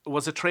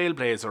 was a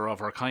trailblazer of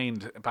her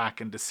kind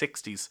back in the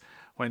 60s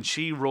when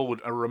she rode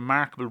a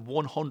remarkable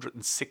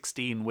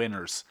 116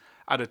 winners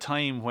at a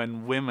time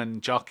when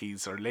women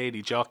jockeys or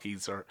lady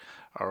jockeys or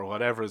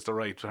whatever is the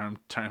right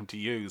term to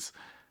use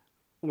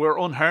were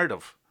unheard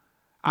of.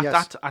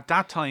 At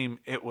that time,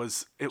 it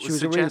was she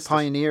was a real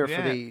pioneer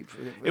for the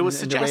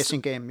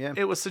racing game. Yeah,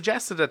 it was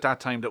suggested at that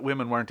time that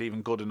women weren't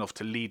even good enough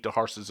to lead the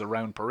horses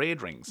around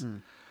parade rings.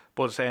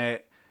 But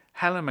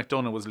Helen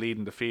McDonough was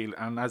leading the field,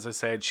 and as I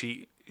said,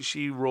 she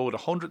rode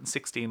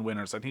 116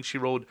 winners. I think she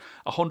rode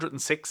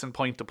 106 in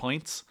point to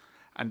points,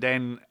 and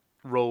then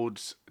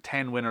rode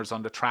 10 winners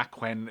on the track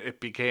when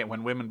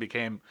women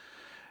became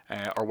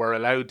or were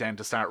allowed then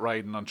to start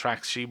riding on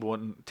tracks. She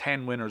won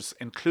 10 winners,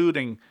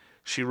 including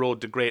she rode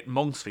the Great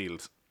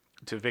Monksfield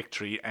to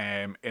victory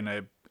in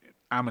a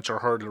amateur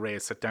hurdle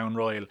race at Down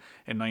Royal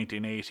in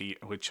 1980,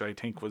 which I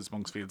think was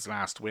Monksfield's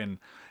last win.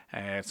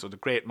 So the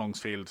Great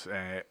Monksfield,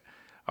 a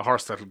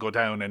horse that'll go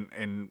down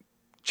in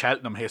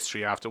Cheltenham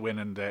history after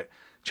winning the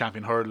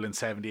champion hurdle in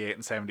 78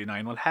 and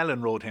 79. Well,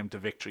 Helen rode him to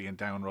victory in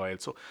Down Royal.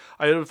 So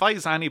I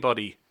advise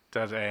anybody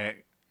that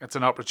it's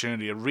an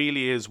opportunity. It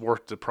really is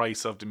worth the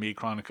price of the Meath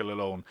Chronicle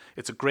alone.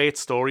 It's a great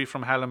story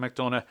from Helen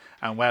McDonough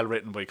and well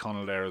written by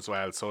Conal there as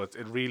well. So it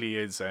really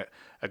is a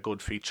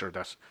good feature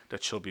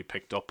that should be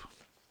picked up.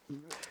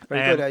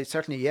 Very good.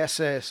 Certainly, yes.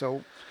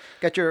 So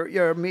get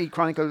your Meath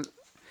Chronicle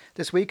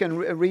this week and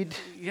read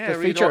the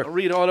feature.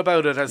 Read all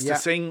about it as to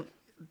sing.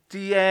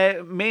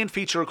 The main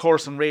feature, of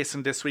course, in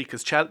racing this week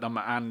is Cheltenham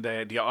and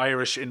the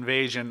Irish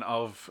invasion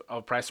of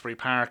Prestbury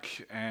Park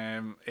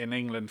in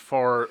England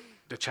for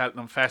the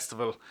Cheltenham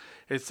Festival.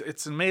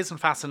 It's an amazing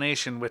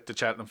fascination with the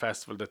Cheltenham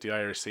Festival that the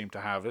Irish seem to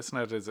have, isn't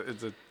it? Is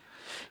it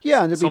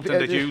something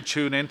that you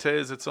tune into?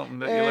 Is it something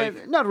that you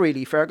like? Not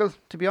really, Fergal.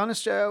 To be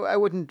honest, I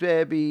wouldn't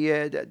be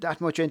that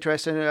much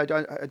interested in it.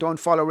 I don't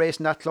follow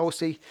racing that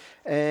closely.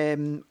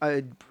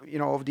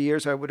 Over the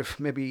years, I would have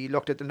maybe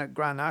looked at the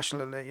Grand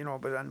National,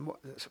 but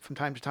from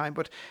time to time.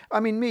 But I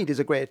mean, Meath is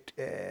a great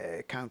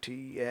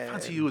county.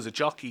 Fancy you as a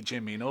jockey,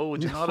 Jimmy? No,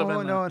 would you not have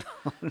been?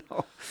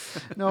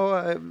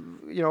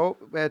 No.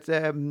 But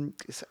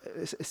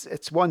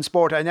it's one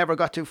sport I never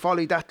got to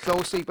follow that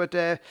closely,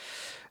 but.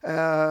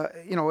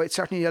 it's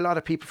certainly a lot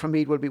of people from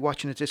Meath will be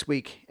watching it this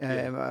week.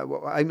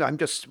 I'm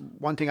just,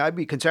 one thing I'd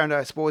be concerned,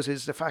 I suppose,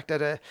 is the fact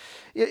that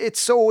it's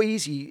so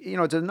easy.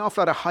 There's an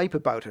awful lot of hype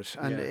about it,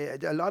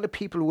 and a lot of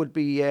people would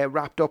be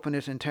wrapped up in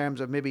it in terms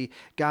of maybe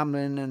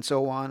gambling and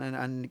so on,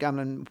 and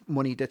gambling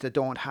money that they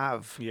don't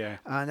have. Yeah.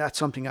 And that's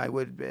something I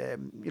would,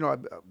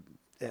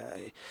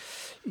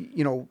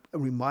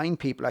 remind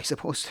people, I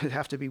suppose, to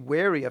have to be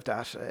wary of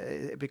that,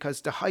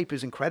 because the hype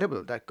is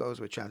incredible that goes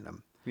with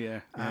Cheltenham.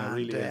 Yeah, it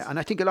really is. And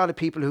I think a lot of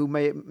people who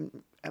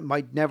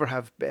might never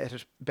have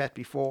bet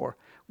before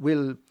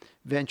will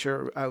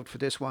venture out for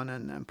this one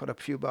and put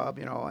up a few bob,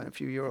 and a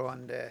few euro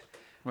on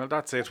well,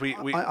 that's it. We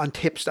on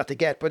tips that they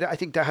get, but I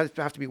think they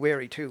have to be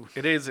wary too.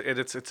 It is.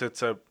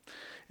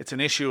 It's an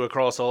issue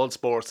across all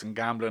sports and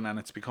gambling, and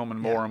it's becoming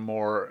more and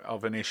more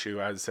of an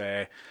issue as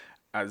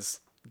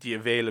the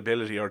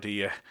availability or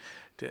the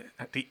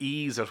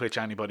ease at which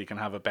anybody can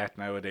have a bet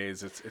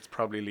nowadays. It's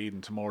probably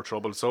leading to more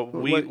trouble. So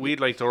we'd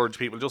like to urge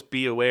people, just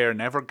be aware,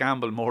 never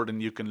gamble more than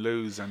you can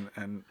lose,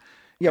 and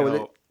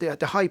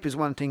the hype is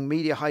one thing,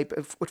 media hype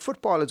with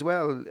football as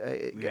well.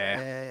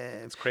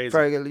 It's crazy.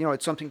 Fergal,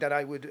 it's something that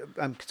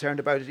I'm concerned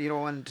about it.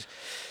 And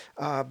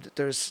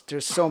there's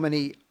so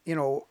many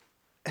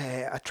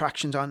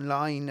attractions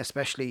online,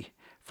 especially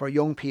for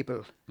young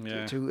people,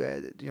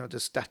 to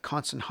just that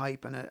constant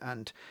hype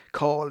and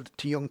call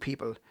to young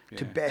people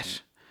to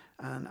bet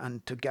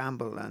and to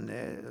gamble, and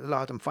a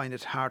lot of them find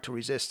it hard to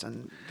resist,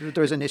 and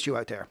there's an issue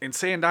out there. In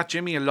saying that,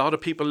 Jimmy, a lot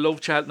of people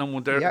love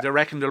Cheltenham. They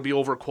reckon there'll be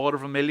over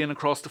 250,000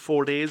 across the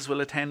 4 days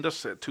will attend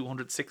it.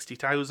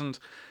 260,000.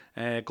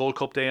 Gold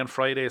Cup Day on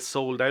Friday is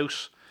sold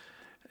out.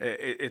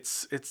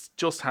 It's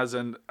just has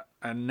a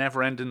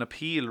never-ending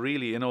appeal,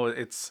 really.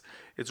 It's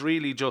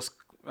really just,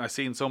 I've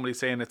seen somebody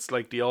saying it's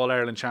like the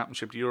All-Ireland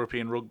Championship, the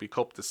European Rugby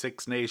Cup, the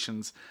Six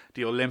Nations,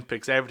 the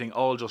Olympics, everything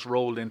all just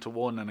rolled into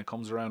one, and it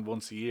comes around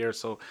once a year.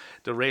 So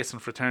the racing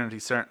fraternity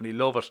certainly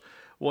love it.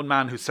 One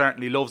man who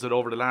certainly loves it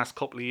over the last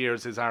couple of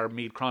years is our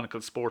Meath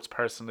Chronicle Sports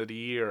Person of the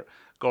Year,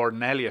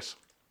 Gordon Elliott.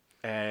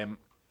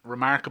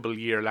 Remarkable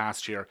year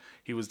last year.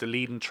 He was the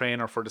leading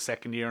trainer for the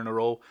second year in a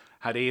row,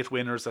 had 8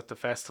 winners at the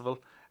festival,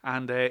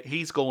 and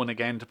he's going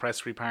again to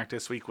Prestbury Park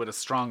this week with a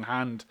strong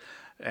hand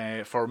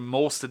for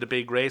most of the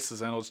big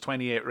races. I know it's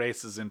 28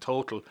 races in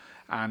total,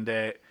 and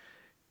it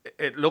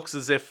looks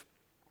as if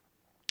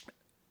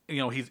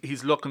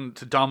he's looking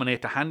to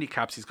dominate the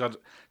handicaps. He's got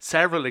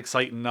several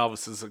exciting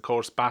novices, of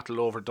course.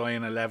 Battle Over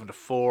Dying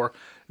 11-4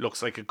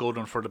 looks like a good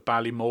one for the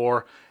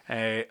Ballymore.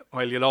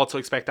 While you'll also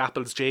expect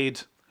Apple's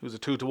Jade, who's a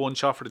 2-1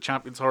 shot for the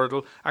Champions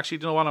Hurdle. Actually,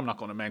 you know what? I'm not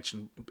going to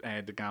mention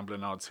the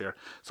gambling odds here.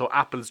 So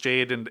Apple's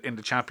Jade in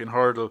the Champion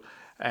Hurdle,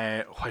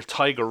 while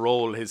Tiger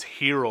Roll, his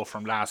hero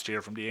from last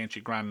year from the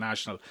Aintree Grand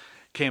National,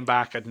 came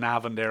back at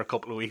Navan there a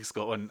couple of weeks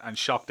ago and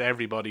shocked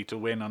everybody to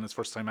win on his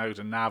first time out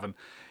in Navan.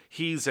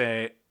 He's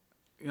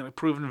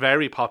proven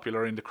very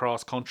popular in the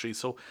cross country.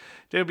 So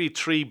there'll be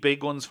 3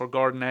 big ones for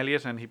Gordon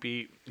Elliott, and he'd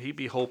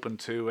be hoping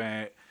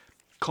to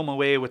come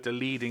away with the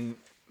leading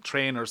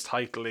trainer's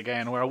title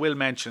again, where I will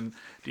mention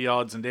the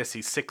odds in this.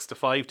 He's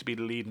 6-5 to be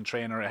the leading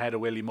trainer, ahead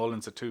of Willie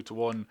Mullins at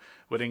 2-1,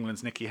 with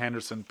England's Nicky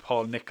Henderson,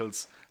 Paul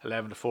Nicholls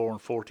 11-4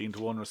 and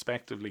 14-1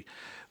 respectively.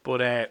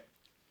 But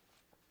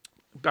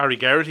Barry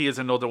Geraghty is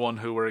another one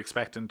who we're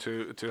expecting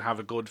to have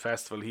a good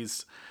festival.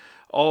 He's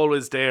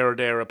always there or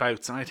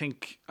thereabouts, and I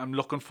think I'm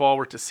looking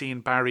forward to seeing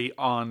Barry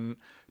on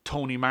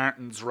Tony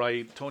Martin's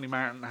ride. Tony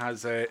Martin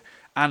has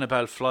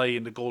Annabelle Fly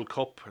in the Gold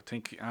Cup. I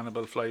think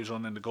Annabelle Fly is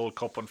running the Gold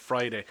Cup on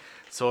Friday,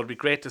 so it'll be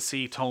great to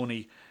see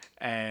Tony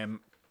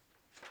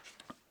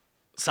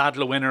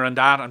saddle a winner and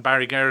that, and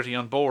Barry Geraghty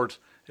on board.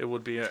 It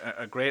would be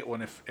a great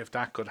one if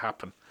that could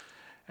happen.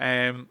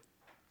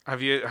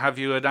 Have you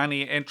had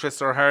any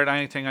interest or heard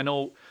anything? I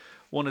know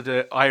one of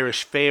the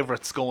Irish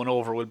favourites going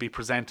over will be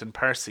Presenting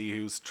Percy,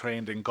 who's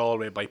trained in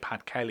Galway by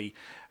Pat Kelly,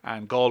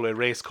 and Galway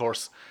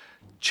Racecourse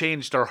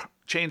changed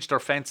their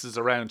fences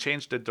around,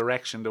 changed the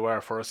direction they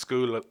were for a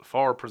school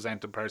for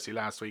Presenting Percy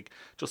last week,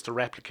 just to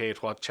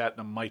replicate what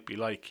Cheltenham might be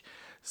like.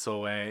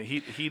 So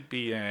he'd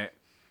be a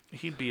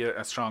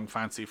strong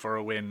fancy for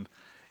a win.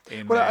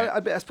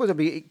 I suppose I'd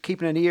be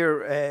keeping an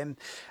ear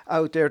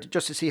out there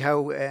just to see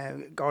how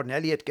Gordon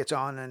Elliott gets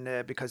on,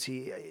 and because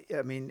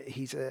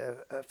he's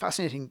a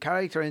fascinating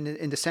character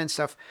in the sense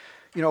of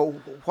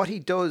what he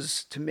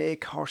does to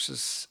make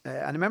horses,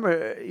 and I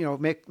remember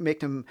make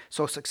them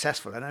so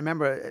successful. And I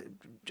remember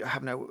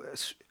having a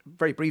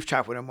very brief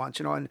chat with him once,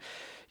 and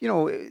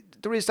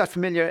there is that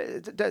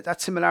familiar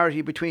that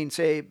similarity between,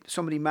 say,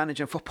 somebody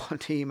managing a football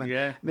team and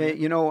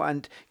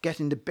and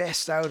getting the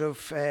best out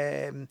of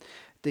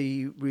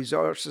the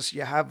resources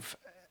you have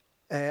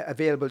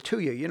available to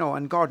you,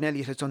 and Gordon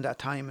Elliott has done that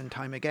time and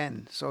time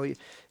again. So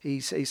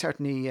he's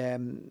certainly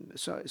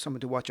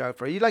someone to watch out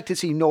for. You'd like to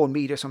see Noel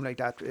Mead or something like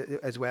that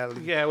as well.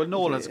 Yeah, well,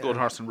 Noel has a good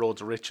horse in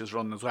Roads of Riches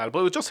running as well.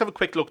 But we'll just have a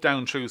quick look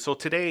down through. So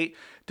today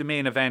the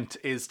main event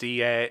is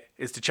the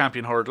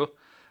Champion Hurdle,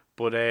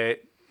 but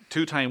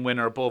 2-time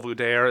winner Above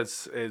Udair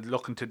is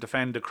looking to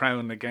defend the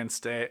crown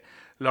against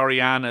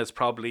Laureana. Is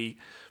probably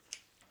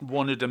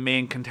one of the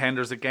main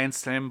contenders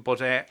against him.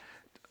 But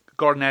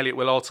Gordon Elliott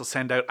will also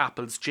send out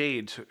Apples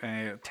Jade,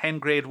 10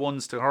 Grade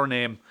 1s to her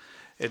name.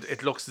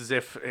 It looks as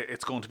if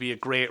it's going to be a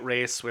great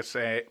race with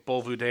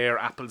Beauvudere,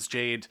 Apples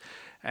Jade.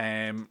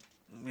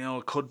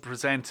 Could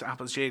present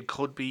Apples Jade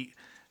could be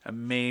a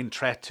main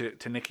threat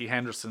to Nicky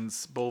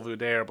Henderson's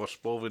Beauvudere, but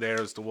Beauvudere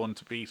is the one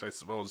to beat, I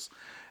suppose.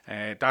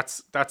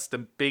 That's the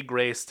big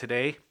race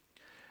today.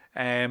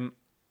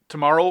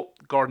 Tomorrow,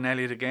 Gordon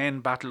Elliott again,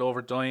 battle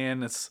over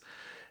Diane. It's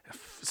a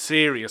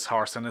serious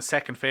horse and a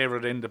second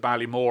favourite in the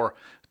Ballymore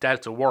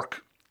Delta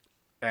Work.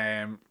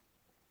 7-4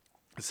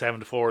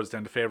 is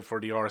then the favourite for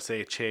the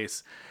RSA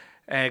Chase.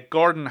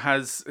 Gordon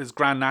has his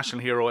Grand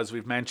National hero, as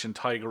we've mentioned,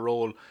 Tiger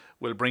Roll,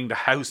 will bring the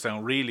house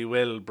down, really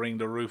will bring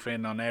the roof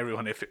in on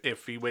everyone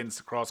if he wins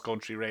the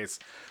cross-country race.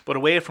 But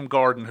away from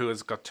Gordon, who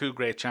has got 2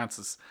 great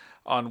chances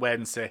on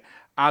Wednesday,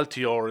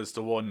 Altior is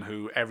the one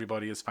who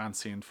everybody is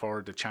fancying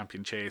for the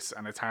Champion Chase,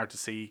 and it's hard to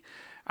see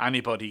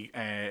anybody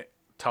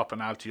topping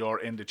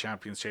Altior in the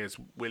Champions Chase.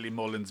 Willie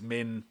Mullins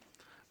Min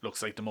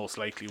looks like the most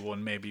likely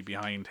one, maybe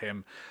behind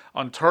him.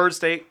 On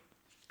Thursday,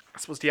 I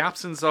suppose the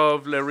absence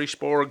of Le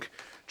Richebourg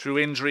through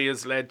injury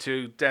has led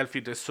to Delphi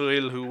de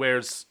Souil, who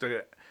wears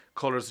the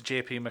colours of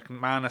JP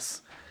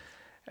McManus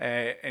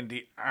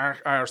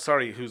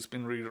who's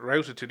been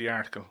rerouted to the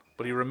article,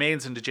 but he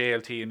remains in the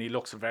JLT and he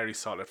looks a very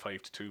solid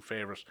 5-2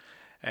 favourite.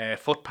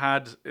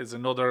 Footpad is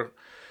another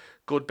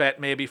good bet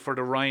maybe for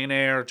the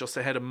Ryanair, just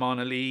ahead of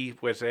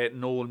Monali, with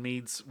Noel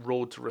Meade's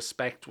Road to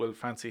Respect. Will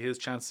fancy his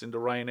chance in the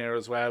Ryanair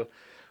as well.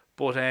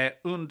 But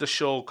Un de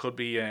Show could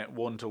be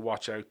one to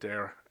watch out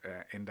there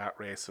in that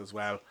race as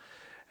well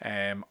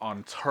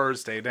on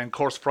Thursday. Then, of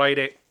course,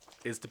 Friday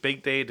is the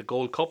big day, the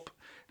Gold Cup.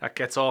 That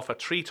gets off at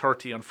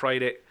 3:30 on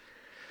Friday.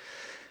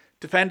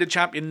 Defended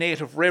champion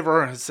Native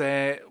River is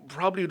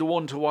probably the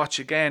one to watch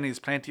again. He's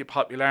plenty of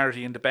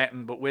popularity in the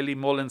betting, but Willie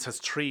Mullins has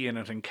 3 in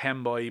it in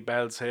Kemboy,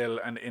 Bells Hill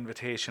and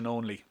Invitation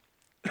Only.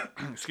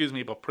 Excuse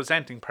me, but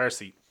Presenting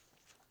Percy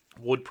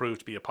would prove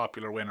to be a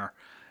popular winner.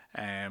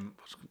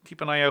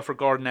 Keep an eye out for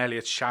Gordon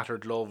Elliott's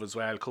Shattered Love as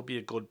well. Could be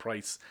a good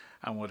price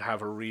and would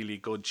have a really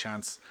good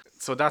chance.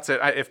 So that's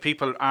it. If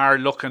people are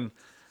looking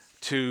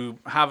to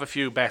have a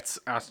few bets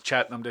at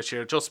Cheltenham this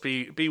year, just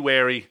be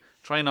wary.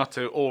 Try not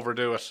to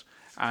overdo it.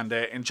 And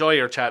enjoy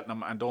your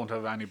Cheltenham and don't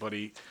have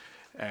anybody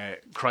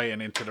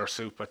crying into their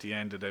soup at the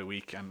end of the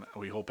week. And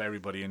we hope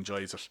everybody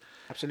enjoys it.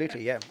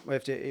 Absolutely, yeah.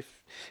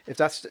 If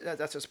that's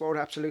a sport,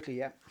 absolutely,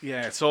 yeah.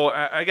 Yeah. So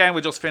again,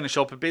 we just finish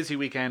up a busy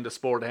weekend of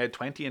sport ahead.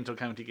 20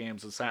 inter-county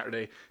games on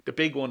Saturday. The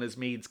big one is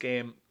Meade's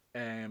game.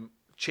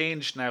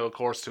 Changed now, of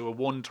course, to a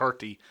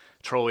 1:30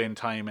 throw-in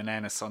time in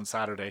Ennis on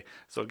Saturday.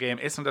 So game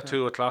isn't at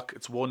 2 o'clock,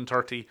 it's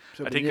 1:30.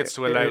 So I think it's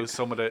to allow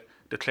some of the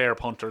Clare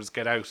punters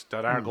get out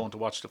that are going to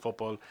watch the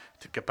football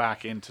to get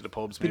back into the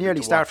pubs. Maybe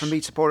nearly start from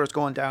Meath supporters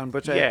going down,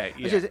 but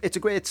it's a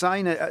great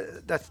sign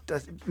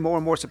that more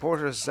and more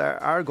supporters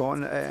are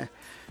going.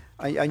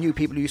 I knew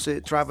people who used to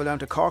travel down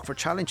to Cork for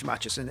challenge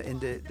matches in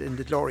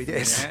the glory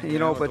days,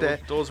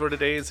 but those were the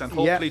days, and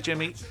hopefully,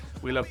 Jimmy,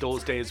 we'll have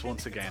those days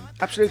once again.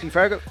 Absolutely,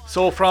 Fergal.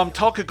 So from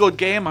Talk a Good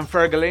Game, I'm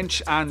Fergal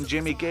Lynch, and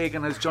Jimmy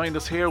Gagan has joined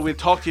us here. We'll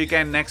talk to you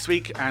again next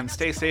week, and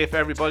stay safe,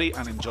 everybody,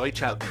 and enjoy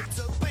Cheltenham.